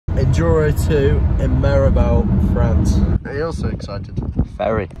Enduro 2 in Meribel, France. Are you also excited?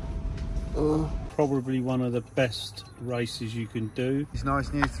 Very. Probably one of the best races you can do. These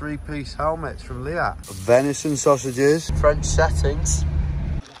nice new three-piece helmets from Liat. Venison sausages. French settings.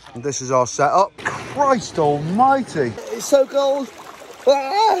 And this is our setup. Christ almighty! It's so cold.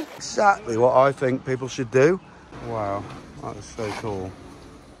 Ah! Exactly what I think people should do. Wow, that is so cool.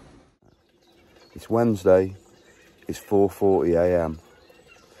 It's Wednesday. It's 4:40 AM.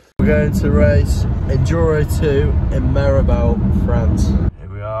 We're going to race Enduro 2 in Meribel, France. Here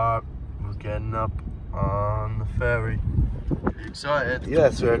we are. We're getting up on the ferry. Are you excited?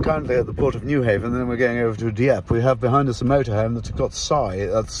 Yes, we're currently at the port of Newhaven, and then we're going over to Dieppe. We have behind us a motorhome that's got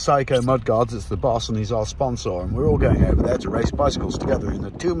that's Psycho Mudguards. It's the boss, and he's our sponsor, and we're all going over there to race bicycles together in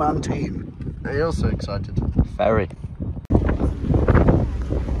a two-man team. Are you also excited? Very.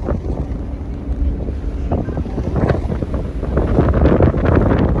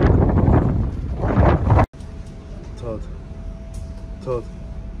 Todd. Todd.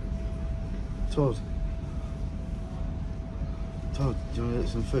 Todd. Todd, do you want to get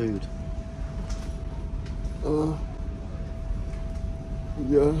some food?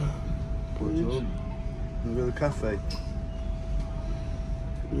 Yeah. Please. Want to go to the cafe?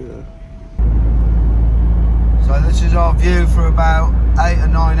 Yeah. So this is our view for about 8 or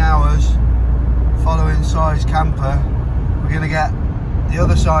 9 hours following Si's camper. We're going to get the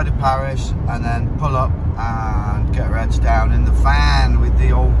other side of Paris and then pull up and get our heads down in the van with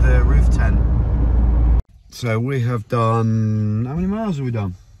the old roof tent. So we have done, how many miles have we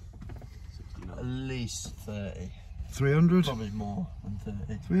done? At least 30. 300? Probably more than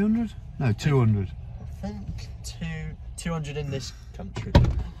 30. 300? No, 200. I think 200 in this country.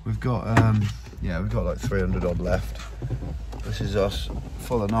 We've got, yeah, we've got like 300 odd left. This is us,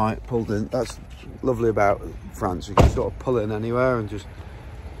 full of night, pulled in. That's lovely about France. You can sort of pull in anywhere and just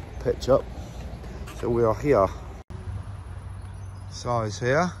pitch up. So we are here. Si's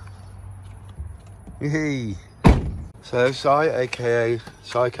here. Yee. So Si, aka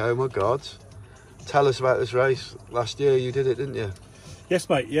Psycho Mudguards, tell us about this race. Last year you did it, didn't you? Yes,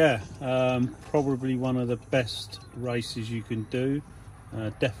 mate. Yeah, probably one of the best races you can do.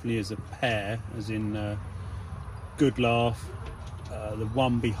 Definitely as a pair, as in good laugh. The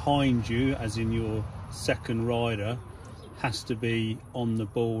one behind you, as in your second rider, has to be on the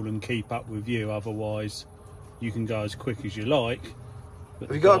ball and keep up with you. Otherwise, you can go as quick as you like. But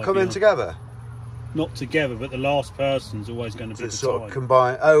Have you got to come in together? Not together, but the last person's always going to be the sort time. of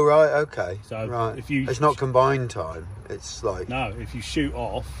combine. Oh right, okay. So right. if you, it's not combined time. It's like no, if you shoot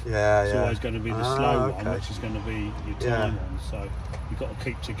off, yeah, it's always going to be the slow one, okay. which is going to be your time one. So you've got to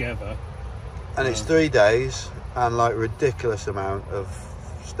keep together. And it's 3 days and like ridiculous amount of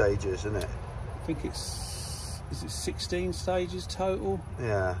stages, isn't it? I think is it 16 stages total?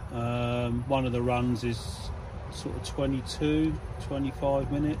 Yeah. One of the runs is sort of 22,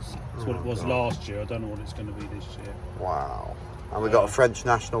 25 minutes. That's what it was last year. I don't know what it's going to be this year. Wow. And we've got a French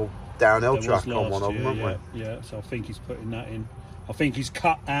national downhill track on one of them, haven't we? Yeah, so I think he's putting that in. I think he's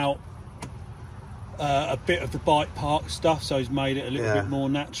cut out a bit of the bike park stuff, so he's made it a little bit more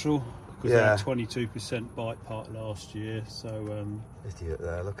natural. Because they had 22% bike park last year, so idiot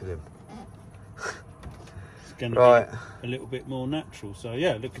there, look at him. It's going to be a little bit more natural. So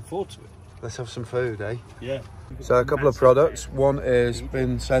yeah, looking forward to it. Let's have some food, eh? Yeah. So a couple of products. One is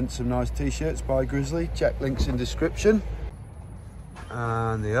been sent some nice t-shirts by GRIZZLEY. Check links in description.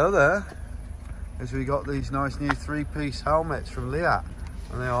 And the other is we got these nice new three-piece helmets from Liat.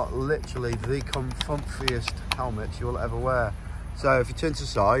 And they are literally the comfiest helmets you'll ever wear. So if you turn to the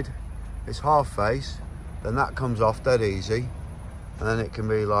side, it's half face, then that comes off dead easy. And then it can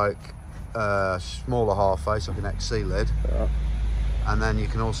be like a smaller half face, like an XC lid. Yeah. And then you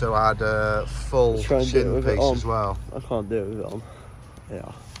can also add a full shin piece as well. I can't do it with it on.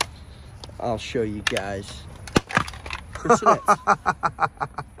 Yeah. I'll show you guys. Christen it.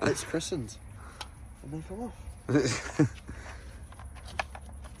 It's christened. And they come off.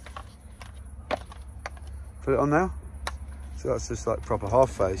 Put it on now. So that's just like proper half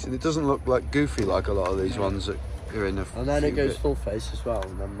face. And it doesn't look like goofy like a lot of these ones that are in a And then it goes full face as well,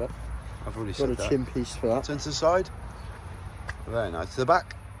 remember? I've already said that. Got a chin piece for that. Turn to the side. Very nice. To the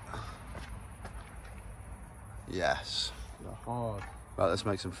back. Yes. Hard. Right, let's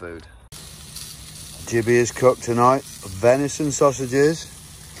make some food. Jibby is cooked tonight. Venison sausages,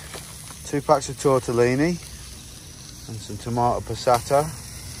 2 packs of tortellini, and some tomato passata.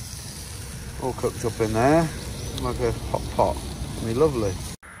 All cooked up in there, like a hot pot. I mean, lovely.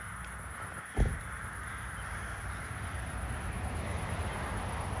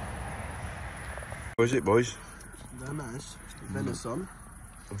 What is it, boys? Very nice. Venison.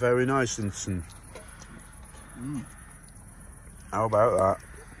 Very nice, Vincent. How about that?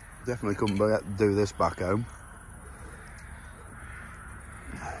 Definitely couldn't do this back home.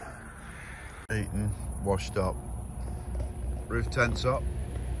 Eaten, washed up, roof tents up,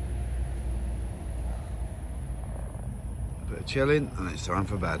 a bit of chilling, and it's time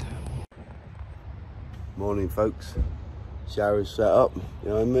for bed. Morning, folks. Shower's set up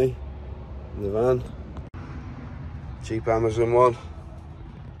behind me in the van. Cheap Amazon one.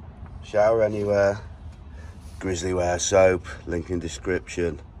 Shower anywhere. Grizzly wear soap, link in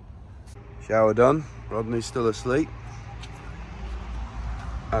description. Shower done. Rodney's still asleep,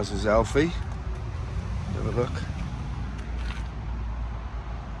 as is Alfie. Have a look.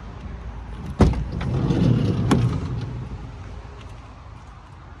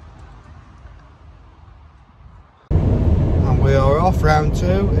 And we are off round 2.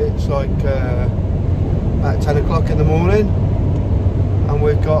 It's like about 10 o'clock in the morning, and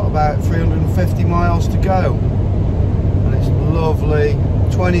we've got about 350 miles to go. And it's lovely,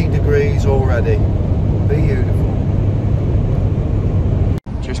 20 degrees already. Beautiful.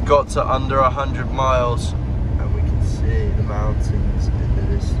 Just got to under 100 miles and we can see the mountains in the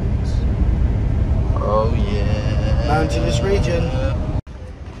distance. Oh yeah. Mountainous region.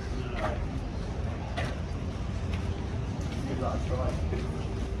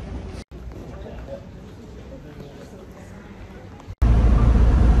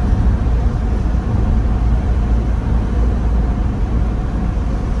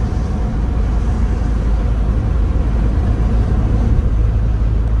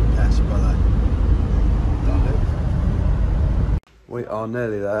 We are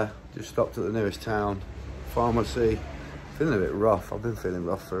nearly there. Just stopped at the nearest town. Pharmacy. Feeling a bit rough. I've been feeling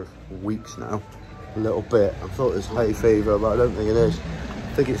rough for weeks now. A little bit. I thought it was hay fever, but I don't think it is.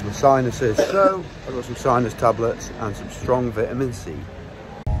 I think it's my sinuses. So I've got some sinus tablets and some strong vitamin C.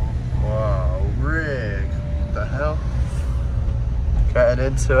 Wow, rig. What the hell? Getting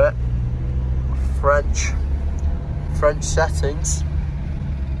into it. French settings.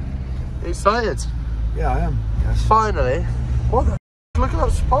 Are you excited? Yeah, I am. Yes. Finally. What the f? Look at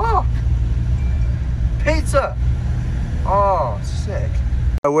that spa. Pizza. Oh, sick.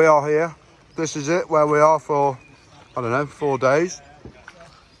 We are here. This is it, where we are for, I don't know, 4 days.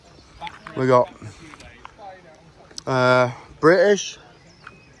 We got British,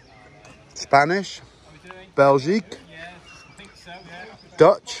 Spanish, Belgique,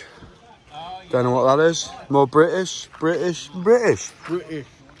 Dutch. Don't know what that is. More British,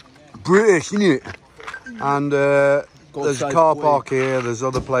 innit? And there's a car park here. There's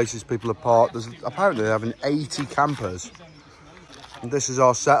other places people are parked. There's apparently they're having 80 campers. And this is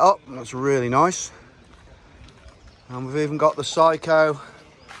our setup. That's really nice. And we've even got the Psycho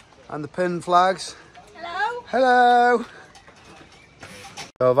and the pin flags. Hello. Hello.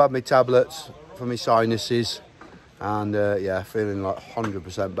 So I've had my tablets for my sinuses, and yeah, feeling like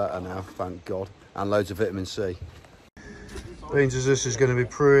 100% better now, thank God. And loads of vitamin C. Means as this is going to be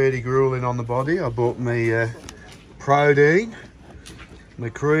pretty grueling on the body. I bought my Protein, my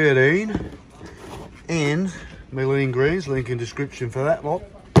creatine, and my lean greens. Link in description for that lot.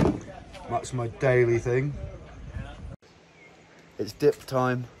 That's my daily thing. It's dip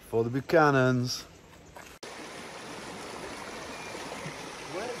time for the Buchanans.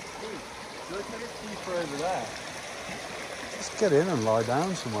 Just get in and lie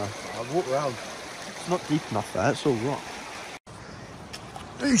down somewhere. I'll walk around. It's not deep enough there, it's all rock.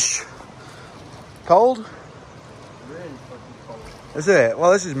 Eesh. Cold? Really fucking cold. Is it?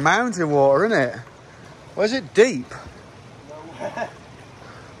 Well, this is mountain water, isn't it? Well, is it deep? Nowhere.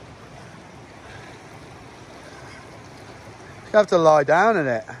 You have to lie down in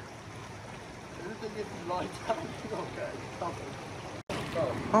it.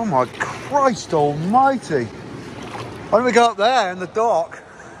 Oh my Christ almighty. Why don't we go up there in the dock?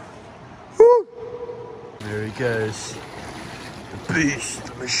 Woo! There he goes. The beast,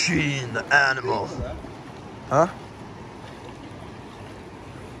 the machine, the animal. Huh?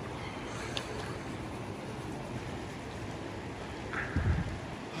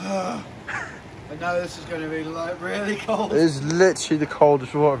 I know this is going to be like really cold. It is literally the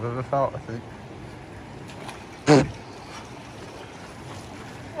coldest water I've ever felt, I think.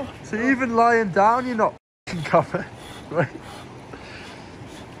 So even lying down, you're not covered. Right?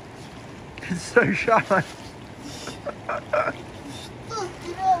 It's so shallow.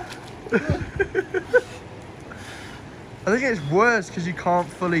 I think it's worse because you can't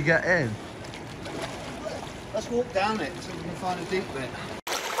fully get in. Let's walk down it so we can find a deep bit.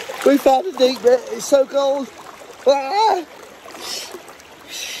 We found a deep bit. It's so cold. Ah!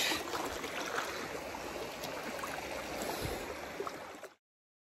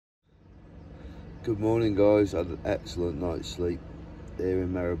 Good morning, guys. I had an excellent night's sleep here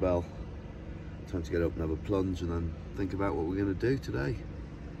in Meribel. Time to get up and have a plunge and then think about what we're going to do today.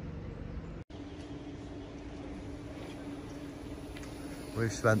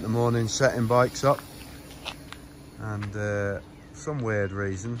 We've spent the morning setting bikes up, and for some weird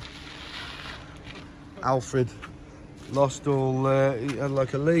reason Alfred lost all, he had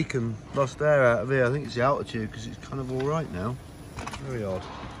like a leak and lost air out of here. I think it's the altitude because it's kind of all right now. Very odd.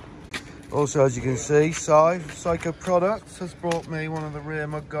 Also, as you can see, Psycho Products has brought me one of the rear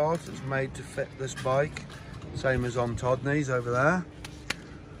mud guards that's made to fit this bike. Same as on Todney's over there.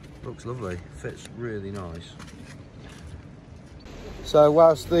 Looks lovely, fits really nice. So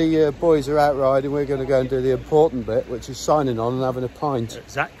whilst the boys are out riding, we're going to go and do the important bit, which is signing on and having a pint.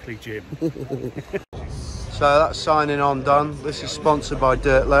 Exactly, Jim. So that's signing on done. This is sponsored by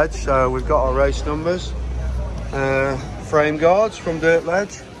Dirt Ledge, so we've got our race numbers. Frame guards from Dirt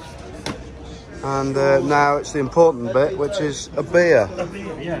Ledge. And now it's the important bit, which is a beer.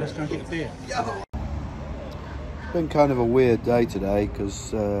 Yeah, let's go and get a beer. It's been kind of a weird day today because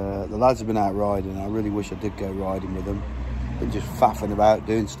the lads have been out riding. I really wish I did go riding with them. Been just faffing about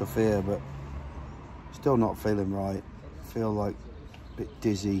doing stuff here, but still not feeling right. Feel like a bit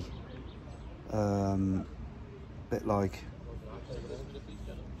dizzy, bit like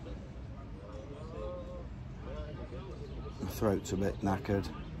my throat's a bit knackered.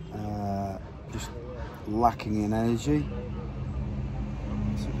 Just lacking in energy.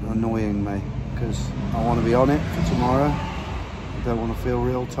 It's annoying me because I want to be on it for tomorrow. I don't want to feel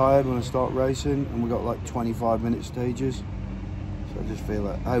real tired when I start racing, and we've got like 25-minute stages, so I just feel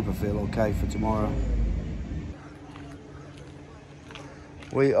I hope I feel okay for tomorrow.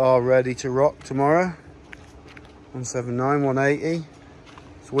 We are ready to rock tomorrow. 179, 180.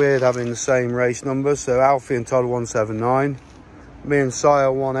 It's weird having the same race numbers, so Alfie and Todd 179, me and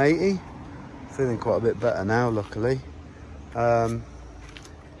Sire 180. Feeling quite a bit better now, luckily.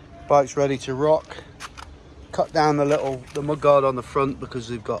 Bike's ready to rock. Cut down the mudguard on the front because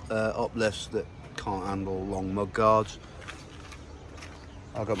we've got uplifts that can't handle long mudguards.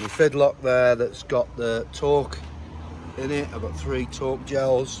 I've got my fidlock there that's got the TORQ in it. I've got 3 TORQ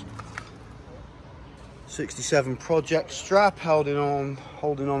gels. 67 project strap holding on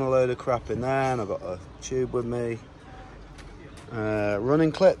a load of crap in there, and I've got a tube with me.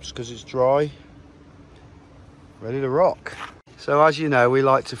 Running clips because it's dry. Ready to rock. So as you know, we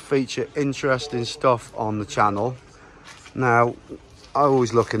like to feature interesting stuff on the channel. Now, I'm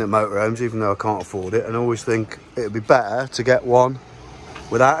always looking at motorhomes, even though I can't afford it, and I always think it would be better to get one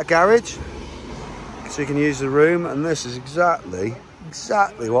without a garage, so you can use the room, and this is exactly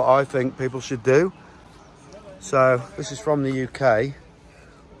what I think people should do. So this is from the UK.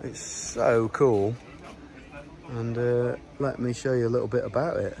 It's so cool, and let me show you a little bit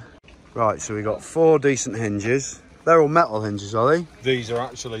about it. Right, so we got 4 decent hinges. They're all metal hinges, are they? These are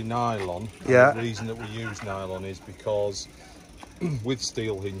actually nylon. Yeah. The reason that we use nylon is because with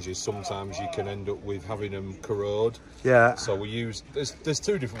steel hinges, sometimes you can end up with having them corrode. Yeah. So we use, there's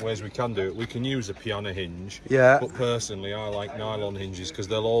 2 different ways we can do it. We can use a piano hinge. Yeah. But personally, I like nylon hinges because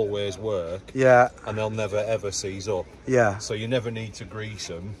they'll always work. Yeah. And they'll never ever seize up. Yeah. So you never need to grease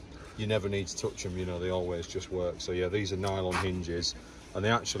them. You never need to touch them, you know, they always just work. So yeah, these are nylon hinges. And they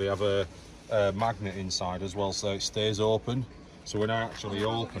actually have a magnet inside as well, so it stays open. So when I actually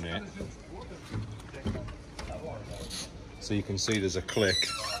open it, so you can see there's a click.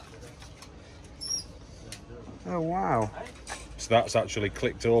 Oh wow. So that's actually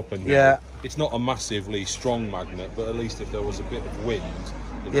clicked open now. Yeah. It's not a massively strong magnet, but at least if there was a bit of wind,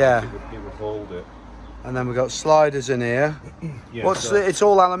 you know, Yeah, it would hold it. And then we've got sliders in here. Yeah, It's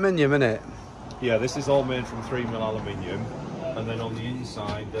all aluminium, isn't it? Yeah, this is all made from 3mm aluminium. And then on the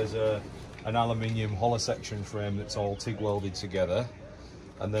inside there's an aluminium hollow section frame that's all TIG welded together,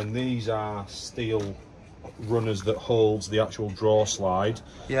 and then these are steel runners that holds the actual draw slide.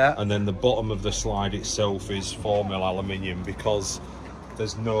 Yeah. And then the bottom of the slide itself is 4mm aluminium because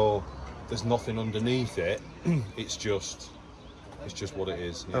there's nothing underneath it. it's just what it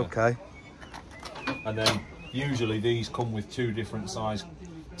is. Yeah. Okay. And then usually these come with 2 different size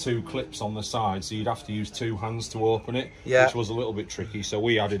 2 clips on the side, so you'd have to use 2 hands to open it, yeah, which was a little bit tricky, so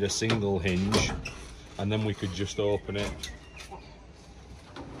we added a single hinge and then we could just open it.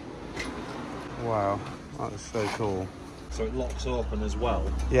 Wow, that is so cool. So it locks open as well,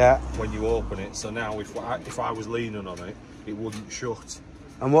 yeah, when you open it, so now if I was leaning on it, it wouldn't shut.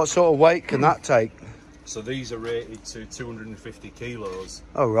 And what sort of weight can that take? So these are rated to 250 kilos.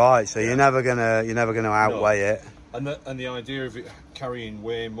 Oh right, so you're never gonna outweigh it. And the idea of it carrying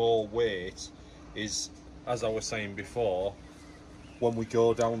way more weight is, as I was saying before, when we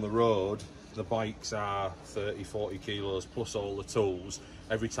go down the road, the bikes are 30-40 kilos plus all the tools,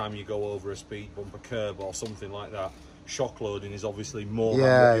 every time you go over a speed bump, a curb or something like that, shock loading is obviously more than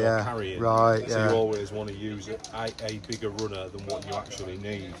what you're carrying. Right, so you always want to use a bigger runner than what you actually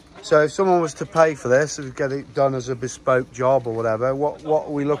need. So if someone was to pay for this, to get it done as a bespoke job or whatever, what are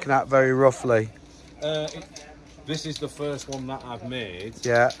we looking at very roughly? This is the first one that I've made.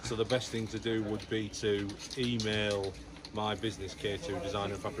 Yeah. So the best thing to do would be to email my business, K2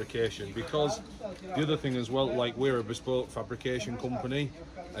 Design and Fabrication, because the other thing as well, like, we're a bespoke fabrication company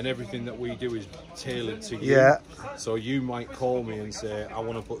and everything that we do is tailored to you. Yeah. So you might call me and say, I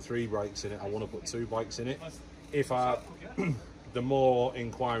want to put 3 bikes in it, I want to put 2 bikes in it. If I the more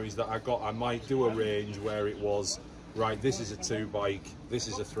inquiries that I got, I might do a range where it was, right, this is a 2 bike, this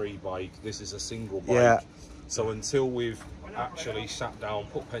is a 3 bike, this is a single bike. Yeah. So until we've actually sat down,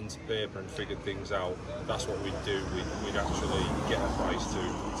 put pen to paper and figured things out, that's what we'd do. We'd actually get a price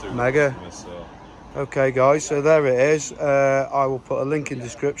to Mega. So. Okay guys, so there it is. I will put a link in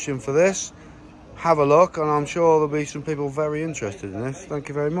description for this. Have a look, and I'm sure there'll be some people very interested in this. Thank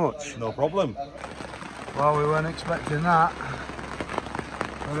you very much. No problem. Well, we weren't expecting that.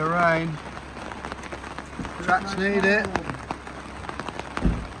 Bit of rain. Tracks need it.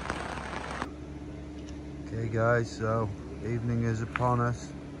 Okay guys, so evening is upon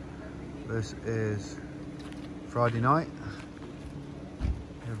us. This is Friday night.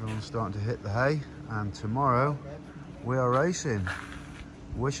 Everyone's starting to hit the hay, and tomorrow we are racing.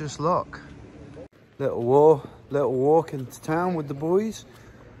 Wish us luck. Little walk into town with the boys.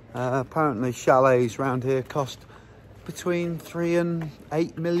 Apparently chalets around here cost between 3 and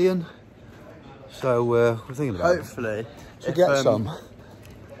 8 million. So we're thinking about hopefully to get some.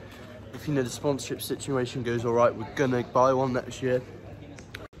 If you know the sponsorship situation goes all right, we're gonna buy one next year.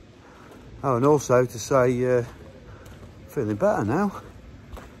 Oh, and also to say, feeling better now.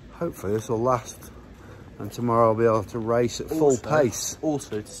 Hopefully this will last, and tomorrow I'll be able to race at full pace.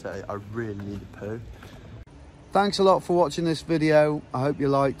 Also to say, I really need a poo. Thanks a lot for watching this video. I hope you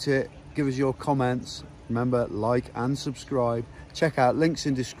liked it. Give us your comments. Remember, like and subscribe. Check out links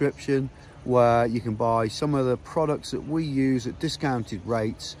in description where you can buy some of the products that we use at discounted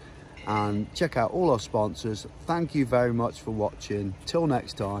rates, and check out all our sponsors. Thank you very much for watching. Till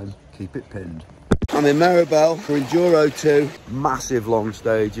next time, keep it pinned. I'm in Meribel for Enduro 2. Massive long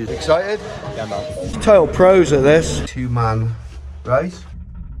stages. Excited? Yeah, man. Total pros at this. 2-man race.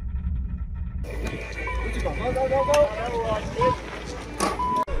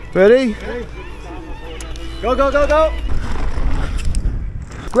 Ready? Go, go, go, go!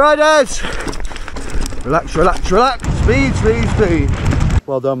 Riders! Relax, relax, relax. Speed, speed, speed.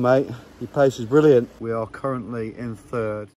 Well done, mate. Your pace is brilliant. We are currently in 3rd.